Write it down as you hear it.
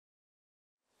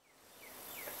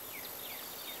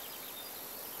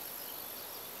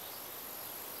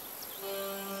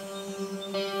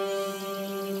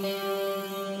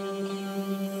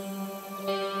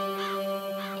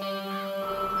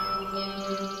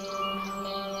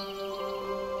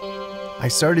I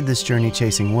started this journey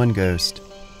chasing one ghost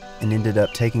and ended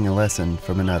up taking a lesson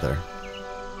from another.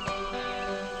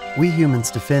 We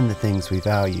humans defend the things we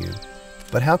value,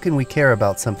 but how can we care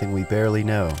about something we barely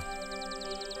know?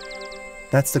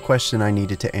 That's the question I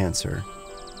needed to answer.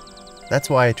 That's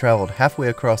why I traveled halfway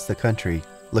across the country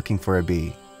looking for a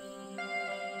bee.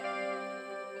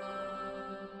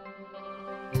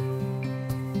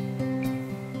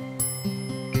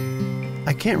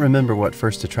 I can't remember what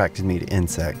first attracted me to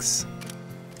insects.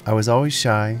 I was always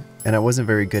shy, and I wasn't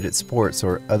very good at sports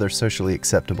or other socially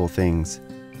acceptable things.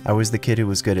 I was the kid who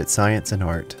was good at science and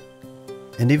art.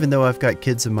 And even though I've got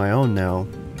kids of my own now,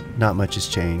 not much has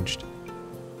changed.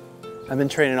 I've been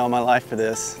training all my life for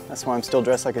this. That's why I'm still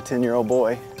dressed like a 10-year-old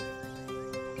boy.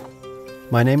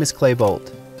 My name is Clay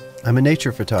Bolt. I'm a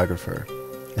nature photographer,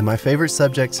 and my favorite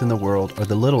subjects in the world are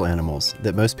the little animals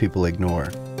that most people ignore.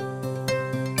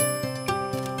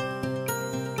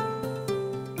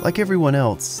 Like everyone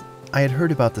else, I had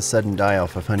heard about the sudden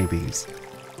die-off of honeybees.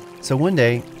 So one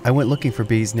day, I went looking for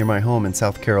bees near my home in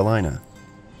South Carolina.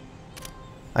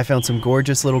 I found some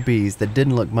gorgeous little bees that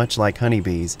didn't look much like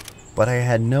honeybees, but I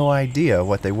had no idea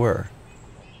what they were.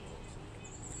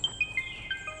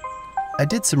 I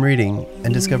did some reading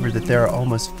and discovered that there are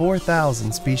almost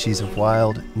 4,000 species of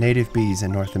wild, native bees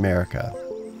in North America.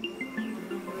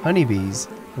 Honeybees,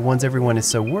 the ones everyone is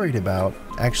so worried about,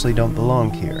 actually don't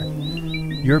belong here.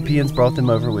 Europeans brought them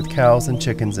over with cows and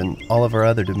chickens and all of our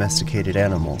other domesticated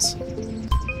animals.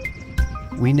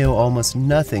 We know almost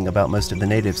nothing about most of the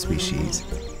native species,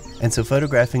 and so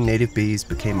photographing native bees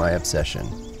became my obsession.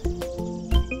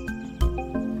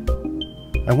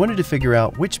 I wanted to figure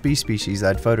out which bee species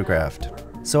I'd photographed,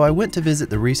 so I went to visit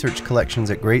the research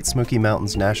collections at Great Smoky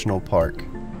Mountains National Park.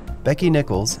 Becky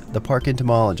Nichols, the park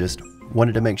entomologist,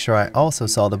 wanted to make sure I also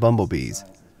saw the bumblebees,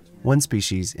 one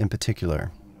species in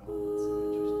particular.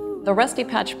 The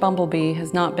Rusty-patched Bumble Bee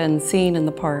has not been seen in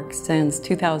the park since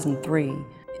 2003,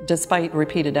 despite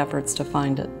repeated efforts to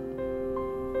find it.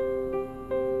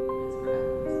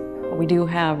 We do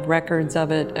have records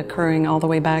of it occurring all the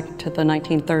way back to the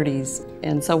 1930s,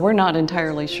 and so we're not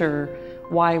entirely sure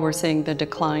why we're seeing the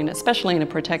decline, especially in a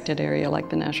protected area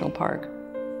like the national park.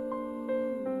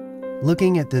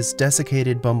 Looking at this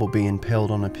desiccated bumblebee impaled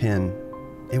on a pin,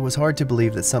 it was hard to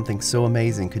believe that something so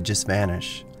amazing could just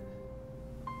vanish.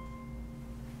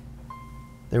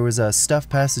 There was a stuffed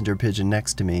passenger pigeon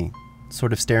next to me,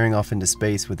 sort of staring off into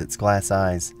space with its glass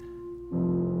eyes.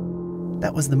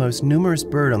 That was the most numerous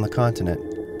bird on the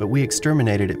continent, but we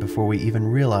exterminated it before we even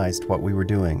realized what we were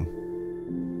doing.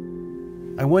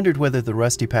 I wondered whether the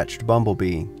rusty-patched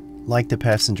bumblebee, like the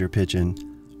passenger pigeon,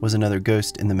 was another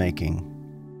ghost in the making.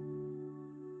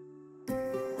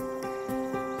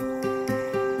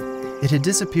 It had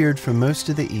disappeared from most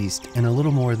of the East in a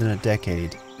little more than a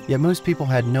decade. Yet most people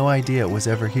had no idea it was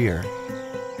ever here.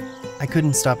 I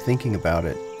couldn't stop thinking about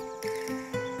it.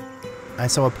 I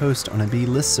saw a post on a bee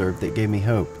listserv that gave me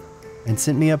hope and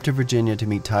sent me up to Virginia to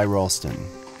meet Ty Ralston.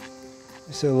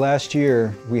 So last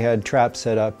year we had traps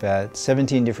set up at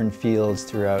 17 different fields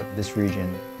throughout this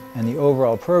region, and the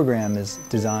overall program is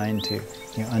designed to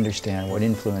understand what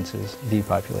influences bee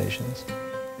populations.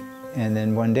 And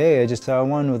then one day I just saw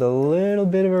one with a little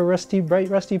bit of a bright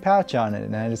rusty patch on it,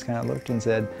 and I just kind of looked and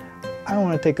said, I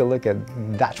want to take a look at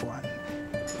that one.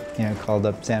 Called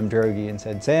up Sam Droege and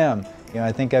said, Sam,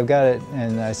 I think I've got it.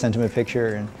 And I sent him a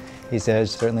picture, and he said, it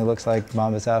certainly looks like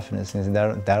Bombus affinis. And he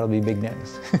said, that'll be big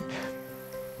news.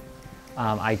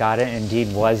 I got it,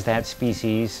 indeed was that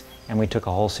species, and we took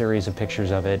a whole series of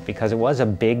pictures of it because it was a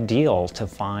big deal to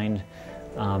find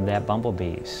that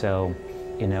bumblebee. So,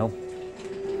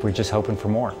 we're just hoping for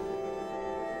more.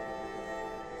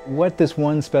 What this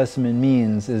one specimen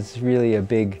means is really a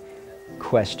big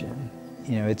question.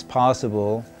 It's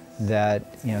possible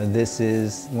that this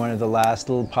is one of the last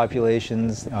little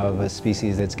populations of a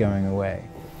species that's going away.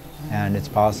 And it's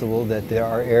possible that there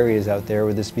are areas out there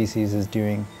where the species is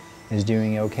doing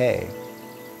okay.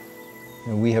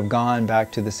 We have gone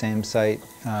back to the same site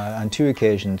on 2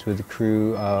 occasions with a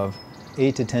crew of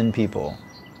 8 to 10 people.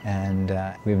 And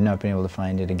we've not been able to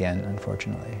find it again,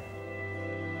 unfortunately.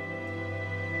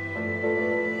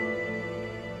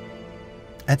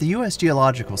 At the U.S.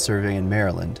 Geological Survey in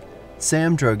Maryland,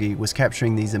 Sam Droege was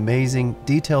capturing these amazing,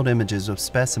 detailed images of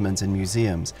specimens in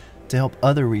museums to help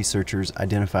other researchers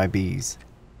identify bees.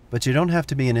 But you don't have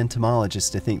to be an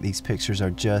entomologist to think these pictures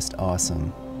are just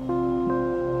awesome.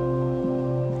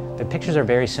 The pictures are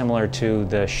very similar to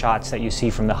the shots that you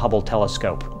see from the Hubble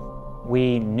telescope.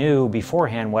 We knew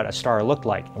beforehand what a star looked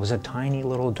like. It was a tiny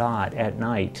little dot at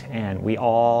night, and we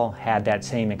all had that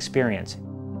same experience.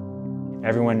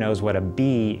 Everyone knows what a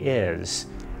bee is,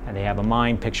 and they have a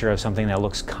mind picture of something that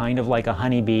looks kind of like a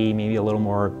honeybee, maybe a little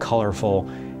more colorful,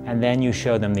 and then you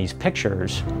show them these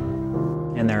pictures,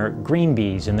 and there are green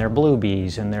bees, and there are blue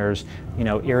bees, and there's, you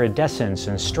know, iridescence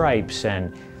and stripes,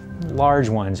 and large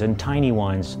ones and tiny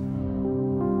ones.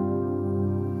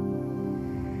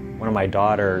 One of my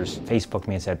daughters Facebooked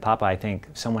me and said, "Papa, I think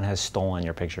someone has stolen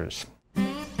your pictures."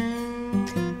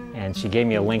 And she gave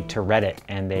me a link to Reddit,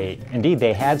 and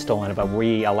they had stolen it, but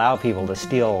we allow people to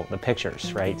steal the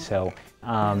pictures, right? So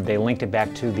they linked it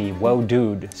back to the Whoa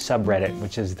Dude subreddit,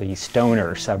 which is the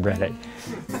stoner subreddit.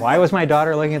 Why was my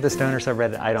daughter looking at the stoner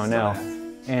subreddit? I don't know.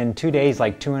 In 2 days,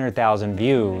 like 200,000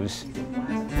 views.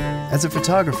 As a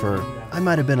photographer, I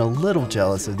might have been a little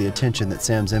jealous of the attention that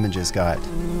Sam's images got,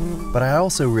 but I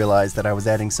also realized that I was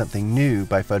adding something new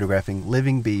by photographing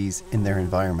living bees in their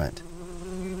environment.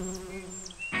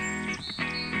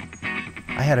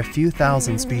 I had a few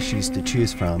thousand species to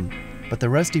choose from, but the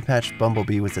Rusty-patched Bumble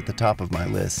Bee was at the top of my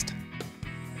list.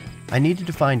 I needed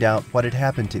to find out what had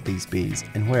happened to these bees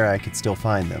and where I could still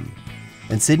find them.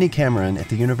 And Sidney Cameron at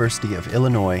the University of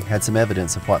Illinois had some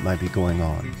evidence of what might be going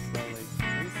on.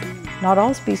 Not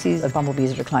all species of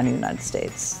bumblebees are declining in the United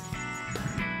States.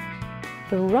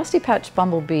 The Rusty-patched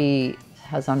Bumble Bee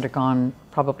has undergone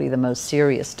probably the most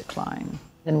serious decline.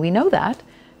 And we know that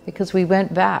because we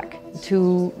went back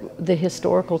to the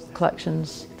historical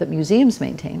collections that museums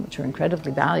maintain, which are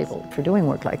incredibly valuable for doing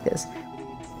work like this.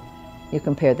 You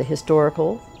compare the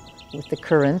historical with the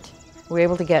current, we're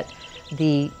able to get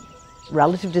the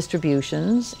relative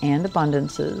distributions and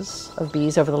abundances of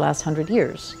bees over the last 100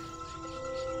 years.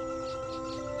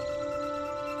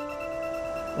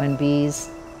 When bees,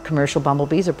 commercial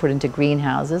bumblebees, are put into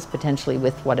greenhouses, potentially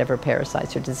with whatever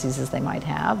parasites or diseases they might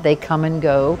have, they come and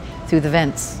go through the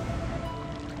vents.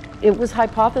 It was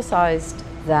hypothesized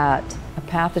that a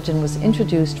pathogen was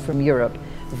introduced from Europe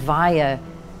via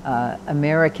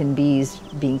American bees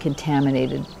being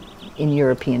contaminated in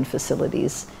European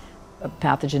facilities, a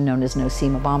pathogen known as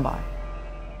Nosema bombi.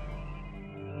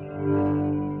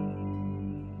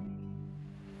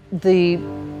 The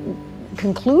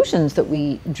conclusions that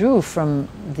we drew from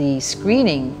the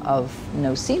screening of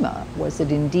Nosema was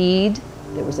that indeed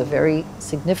there was a very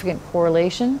significant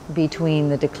correlation between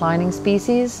the declining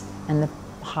species and the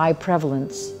high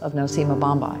prevalence of Nosema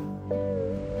bombi.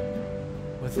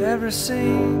 With every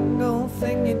single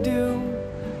thing you do,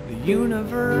 the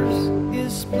universe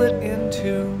is split in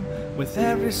two. With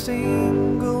every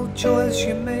single choice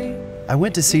you make. I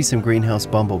went to see some greenhouse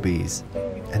bumblebees,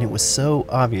 and it was so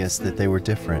obvious that they were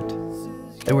different.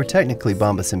 They were technically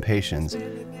Bombus impatiens,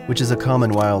 which is a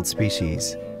common wild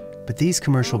species, but these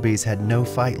commercial bees had no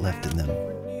fight left in them.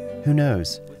 Who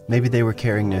knows, maybe they were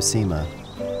carrying Nosema.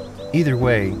 Either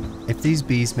way, if these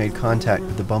bees made contact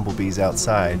with the bumblebees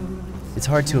outside, it's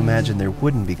hard to imagine there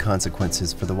wouldn't be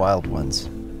consequences for the wild ones.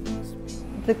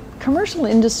 The commercial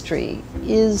industry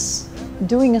is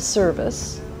doing a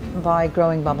service by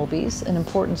growing bumblebees, an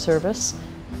important service.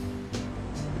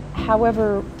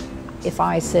 However, if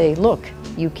I say, look,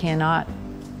 you cannot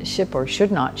ship or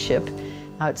should not ship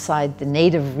outside the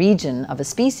native region of a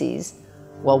species,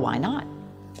 well, why not?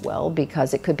 Well,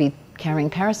 because it could be carrying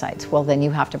parasites. Well, then you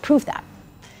have to prove that.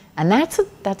 And that's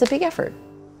a big effort.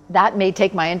 That may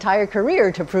take my entire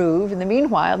career to prove. In the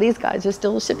meanwhile, these guys are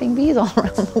still shipping bees all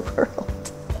around the world.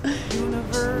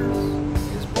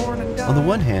 On the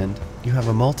one hand, you have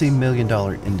a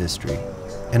multi-million-dollar industry,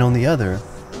 and on the other,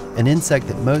 an insect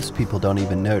that most people don't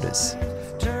even notice.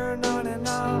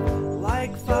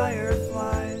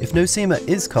 If Nosema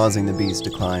is causing the bees'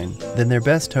 decline, then their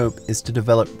best hope is to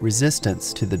develop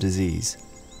resistance to the disease,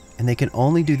 and they can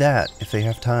only do that if they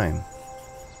have time.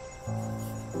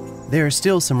 There are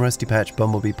still some rusty-patched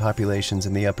bumblebee populations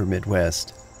in the upper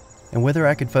Midwest, and whether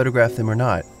I could photograph them or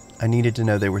not, I needed to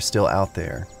know they were still out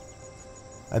there.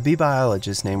 A bee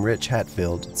biologist named Rich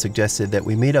Hatfield suggested that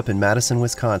we meet up in Madison,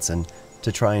 Wisconsin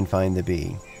to try and find the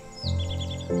bee.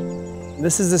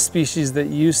 This is a species that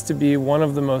used to be one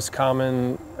of the most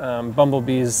common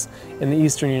bumblebees in the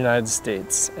eastern United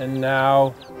States, and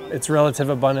now its relative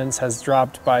abundance has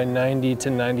dropped by 90 to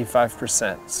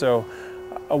 95%. So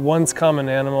a once common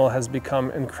animal has become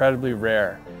incredibly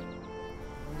rare.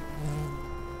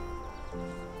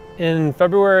 In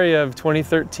February of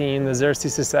 2013, the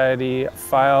Xerces Society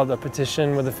filed a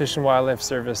petition with the Fish and Wildlife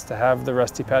Service to have the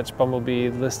rusty-patched bumblebee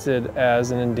listed as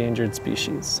an endangered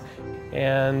species.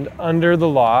 And under the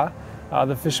law,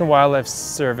 the Fish and Wildlife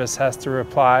Service has to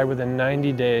reply within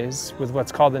 90 days with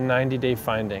what's called a 90-day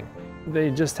finding. They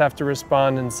just have to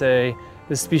respond and say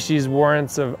the species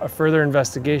warrants a further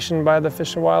investigation by the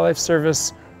Fish and Wildlife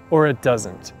Service or it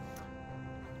doesn't.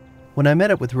 When I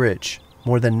met up with Rich,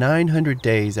 more than 900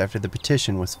 days after the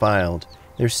petition was filed,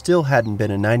 there still hadn't been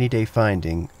a 90-day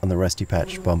finding on the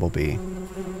rusty-patched bumblebee.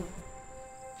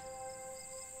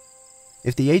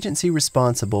 If the agency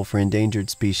responsible for endangered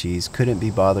species couldn't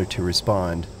be bothered to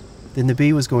respond, then the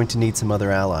bee was going to need some other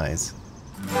allies.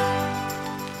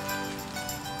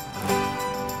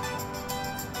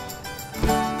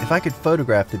 If I could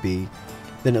photograph the bee,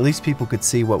 then at least people could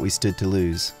see what we stood to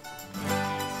lose.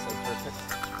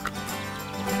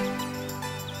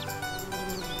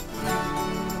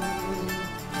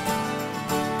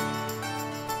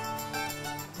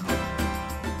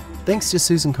 Thanks to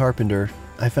Susan Carpenter,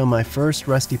 I found my first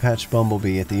rusty-patched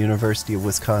bumblebee at the University of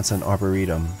Wisconsin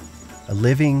Arboretum, a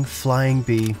living, flying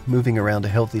bee moving around a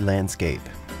healthy landscape.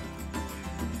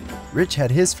 Rich had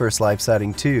his first live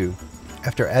sighting too,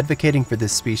 after advocating for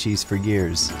this species for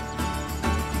years.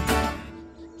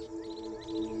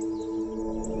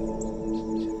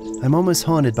 I'm almost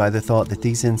haunted by the thought that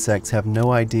these insects have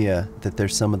no idea that they're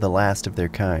some of the last of their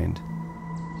kind.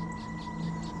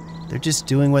 They're just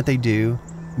doing what they do,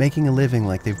 making a living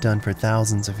like they've done for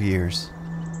thousands of years.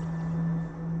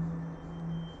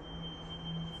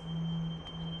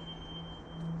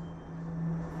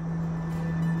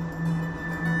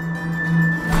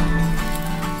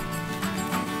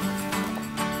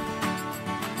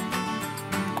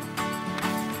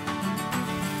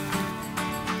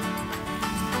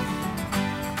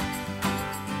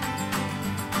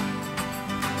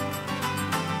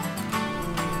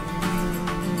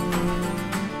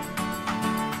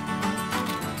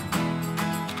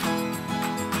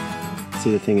 See,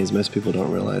 the thing is, most people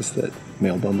don't realize that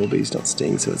male bumblebees don't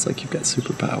sting, so it's like you've got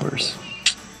superpowers.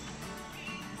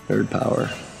 Nerd power.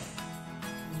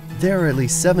 There are at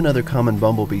least 7 other common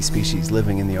bumblebee species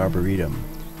living in the Arboretum,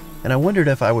 and I wondered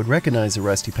if I would recognize a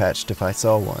rusty-patched if I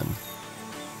saw one.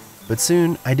 But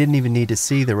soon, I didn't even need to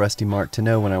see the rusty mark to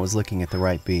know when I was looking at the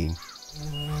right bee.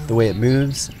 The way it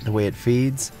moves, the way it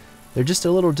feeds, they're just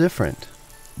a little different.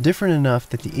 Different enough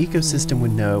that the ecosystem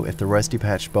would know if the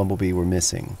rusty-patched bumblebee were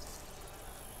missing.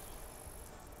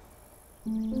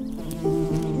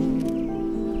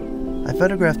 I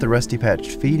photographed the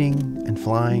rusty-patched feeding and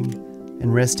flying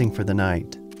and resting for the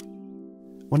night.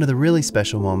 One of the really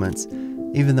special moments,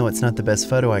 even though it's not the best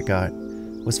photo I got,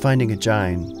 was finding a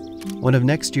gine, one of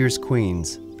next year's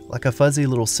queens, like a fuzzy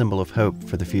little symbol of hope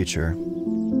for the future.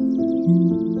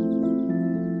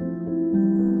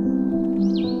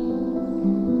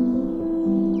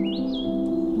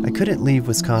 I couldn't leave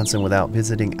Wisconsin without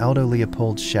visiting Aldo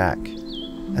Leopold's shack.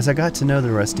 As I got to know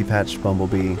the rusty-patched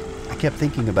bumblebee, I kept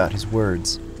thinking about his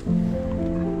words.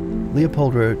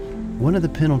 Leopold wrote, "One of the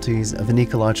penalties of an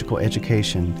ecological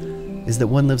education is that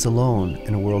one lives alone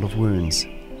in a world of wounds.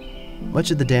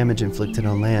 Much of the damage inflicted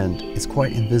on land is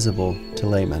quite invisible to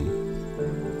laymen."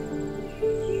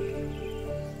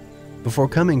 Before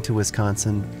coming to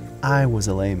Wisconsin, I was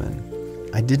a layman.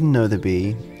 I didn't know the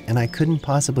bee, and I couldn't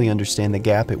possibly understand the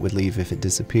gap it would leave if it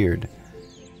disappeared.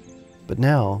 But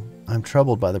now, I'm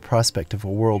troubled by the prospect of a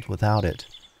world without it,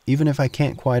 even if I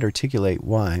can't quite articulate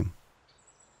why.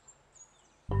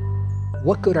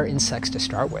 What good are insects to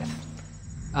start with?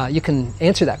 You can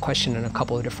answer that question in a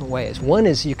couple of different ways. One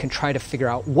is you can try to figure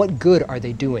out what good are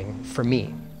they doing for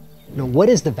me? What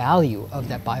is the value of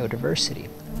that biodiversity?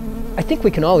 I think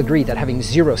we can all agree that having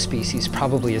 0 species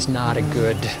probably is not a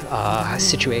good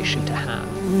situation to have.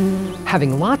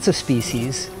 Having lots of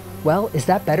species, well, is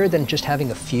that better than just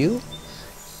having a few?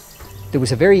 There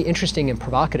was a very interesting and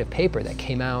provocative paper that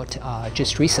came out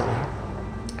just recently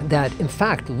that in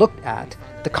fact looked at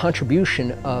the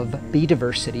contribution of bee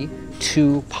diversity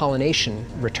to pollination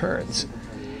returns.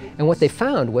 And what they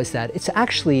found was that it's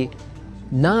actually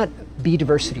not bee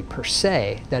diversity per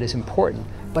se that is important,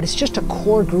 but it's just a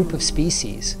core group of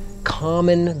species,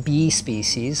 common bee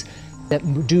species,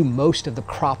 that do most of the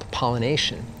crop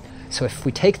pollination. So if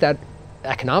we take that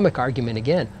economic argument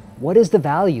again, what is the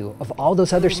value of all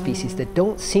those other species that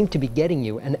don't seem to be getting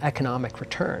you an economic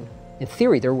return? In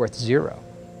theory, they're worth 0,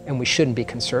 and we shouldn't be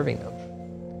conserving them.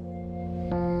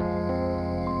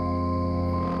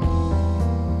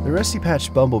 The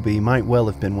rusty-patched bumblebee might well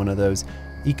have been one of those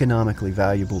economically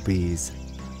valuable bees,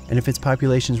 and if its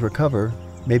populations recover,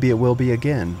 maybe it will be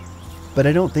again. But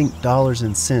I don't think dollars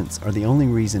and cents are the only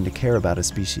reason to care about a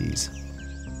species.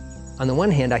 On the one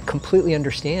hand, I completely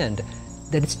understand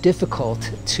that it's difficult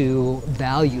to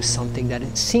value something that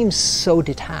it seems so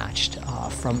detached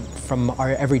from our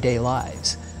everyday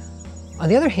lives. On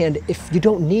the other hand, if you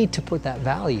don't need to put that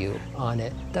value on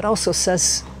it, that also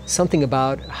says something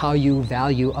about how you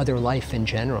value other life in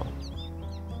general.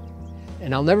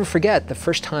 And I'll never forget the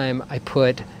first time I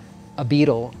put a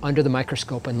beetle under the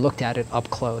microscope and looked at it up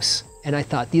close. And I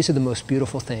thought, these are the most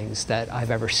beautiful things that I've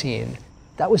ever seen.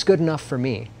 That was good enough for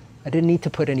me. I didn't need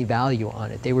to put any value on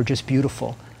it. They were just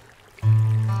beautiful.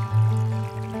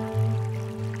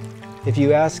 If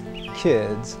you ask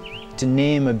kids to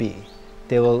name a bee,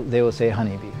 they will say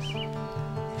honeybees.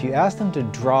 If you ask them to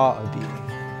draw a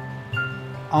bee,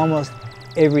 almost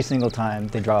every single time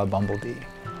they draw a bumblebee.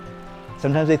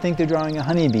 Sometimes they think they're drawing a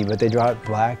honeybee, but they draw it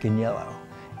black and yellow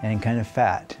and kind of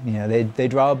fat. You know, they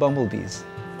draw bumblebees.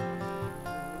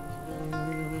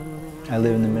 I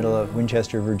live in the middle of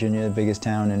Winchester, Virginia, the biggest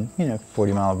town in,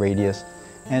 40-mile radius.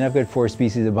 And I've got 4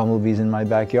 species of bumblebees in my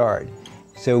backyard.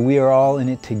 So we are all in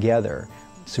it together,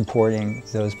 supporting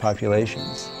those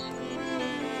populations.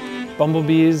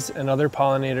 Bumblebees and other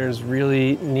pollinators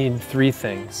really need 3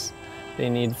 things. They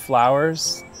need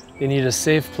flowers, they need a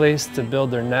safe place to build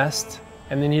their nest,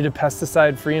 and they need a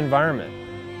pesticide-free environment.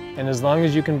 And as long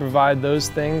as you can provide those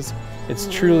things, it's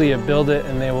truly a build it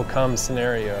and they will come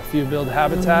scenario. If you build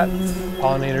habitat,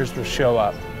 pollinators will show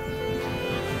up.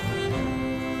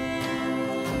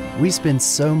 We spend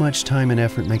so much time and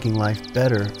effort making life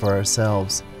better for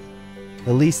ourselves.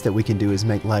 The least that we can do is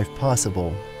make life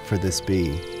possible for this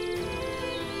bee.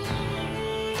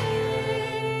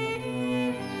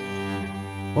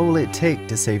 What will it take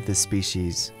to save this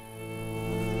species?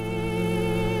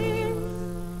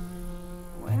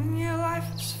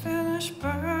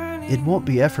 It won't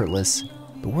be effortless,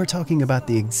 but we're talking about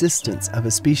the existence of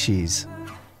a species.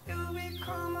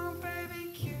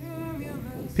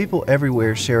 People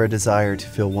everywhere share a desire to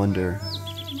feel wonder.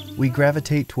 We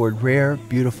gravitate toward rare,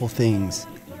 beautiful things.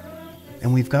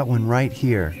 And we've got one right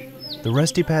here. The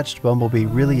rusty-patched bumblebee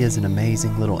really is an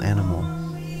amazing little animal.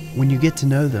 When you get to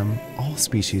know them, all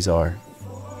species are.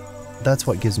 That's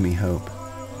what gives me hope.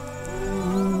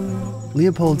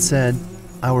 Leopold said,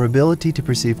 "Our ability to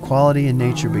perceive quality in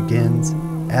nature begins,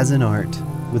 as in art,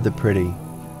 with the pretty.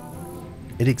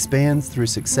 It expands through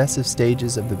successive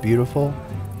stages of the beautiful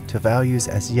to values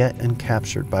as yet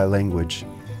uncaptured by language."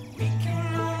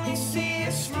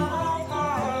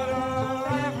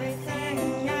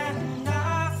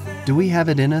 Do we have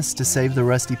it in us to save the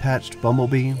rusty-patched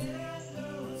bumblebee?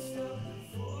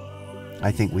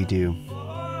 I think we do.